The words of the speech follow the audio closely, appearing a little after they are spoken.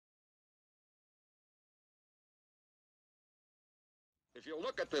If you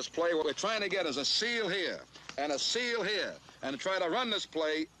look at this play, what we're trying to get is a seal here and a seal here and try to run this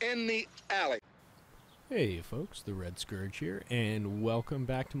play in the alley. Hey folks, the Red Scourge here, and welcome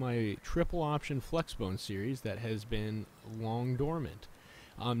back to my triple option flexbone series that has been long dormant.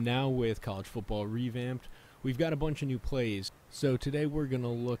 Now with College Football Revamped, we've got a bunch of new plays. So today we're going to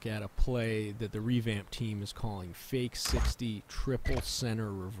look at a play that the Revamped team is calling Fake 60 Triple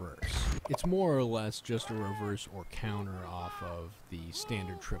Center Reverse. It's more or less just a reverse or counter off of the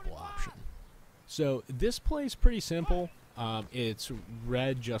standard triple option. So this play is pretty simple. It's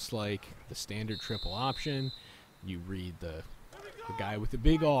read just like the standard triple option. You read the guy with the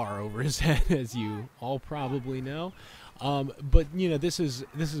big R over his head, as you all probably know. But you know, this is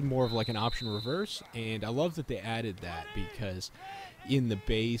more of like an option reverse, and I love that they added that, because in the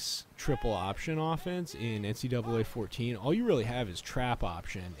base triple option offense in NCAA 14, all you really have is trap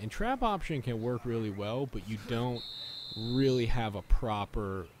option, and trap option can work really well, but you don't really have a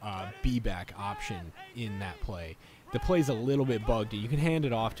proper B-back option in that play. The play's a little bit bugged. You can hand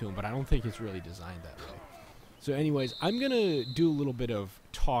it off to him, but I don't think it's really designed that way. So anyways, I'm going to do a little bit of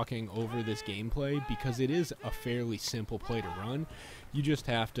talking over this gameplay because it is a fairly simple play to run. You just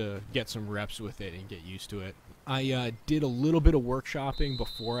have to get some reps with it and get used to it. I did a little bit of workshopping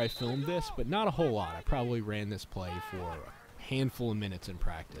before I filmed this, but not a whole lot. I probably ran this play for a handful of minutes in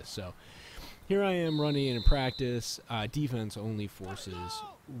practice. So here I am running it in practice. Defense only forces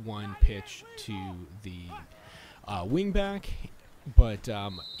one pitch to the wingback, but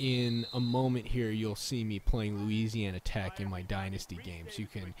in a moment here you'll see me playing Louisiana Tech in my Dynasty game, so you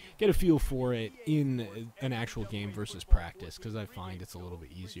can get a feel for it in an actual game versus practice, because I find it's a little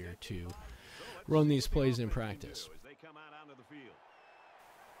bit easier to run these plays in practice.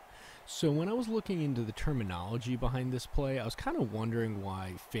 So when I was looking into the terminology behind this play, I was kind of wondering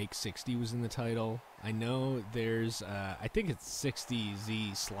why Fake 60 was in the title. I know there's, I think it's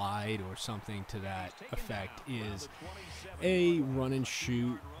 60Z slide or something to that effect, is a run and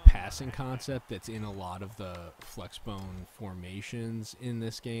shoot passing concept that's in a lot of the flexbone formations in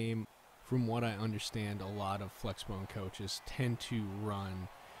this game. From what I understand, a lot of flexbone coaches tend to run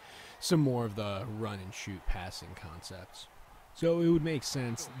some more of the run and shoot passing concepts. So it would make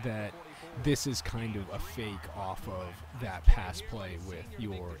sense that this is kind of a fake off of that pass play with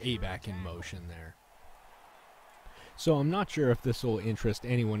your A-back in motion there. So I'm not sure if this will interest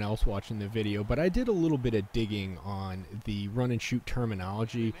anyone else watching the video, but I did a little bit of digging on the run and shoot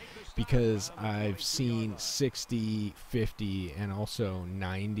terminology, because I've seen 60, 50, and also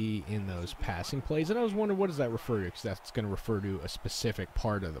 90 in those passing plays, and I was wondering, what does that refer to, because that's going to refer to a specific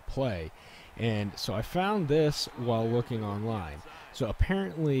part of the play. And so I found this while looking online. So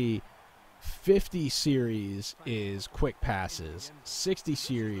apparently 50 series is quick passes, 60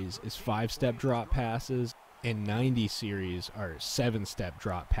 series is 5-step drop passes, and 90 series are 7-step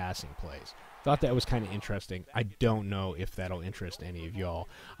drop passing plays. Thought that was kind of interesting. I don't know if that'll interest any of y'all.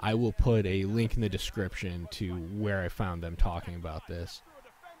 I will put a link in the description to where I found them talking about this.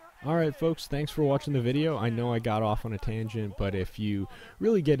 Alright folks, thanks for watching the video. I know I got off on a tangent, but if you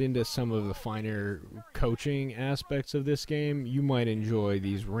really get into some of the finer coaching aspects of this game, you might enjoy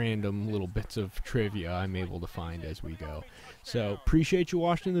these random little bits of trivia I'm able to find as we go. So, appreciate you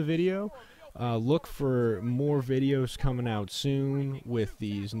watching the video. Look for more videos coming out soon with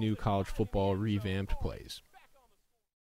these new College Football Revamped plays.